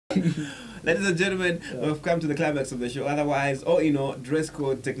Ladies and gentlemen, we've come to the climax of the show. Otherwise, dress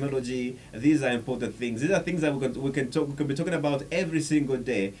code, technology, these are important things. These are things that we can be talking about every single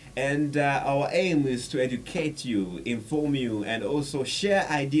day. And our aim is to educate you, inform you, and also share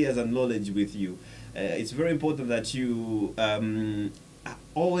ideas and knowledge with you. It's very important that you are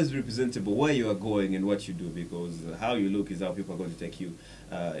always representable where you are going and what you do, because how you look is how people are going to take you.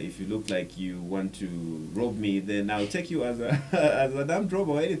 If you look like you want to rob me, then I'll take you as a as a damn rob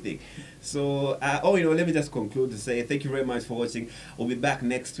or anything. So, let me just conclude to say thank you very much for watching. We'll be back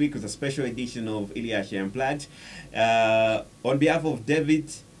next week with a special edition of ILYASHI Unplugged. On behalf of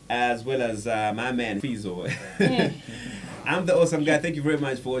David, as well as my man Fizo. I'm the Awesome Guy. Thank you very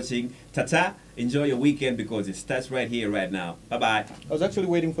much for watching. Tata, enjoy your weekend because it starts right here, right now. Bye-bye. I was actually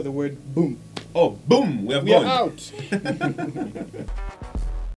waiting for the word boom. Oh, boom! We are out.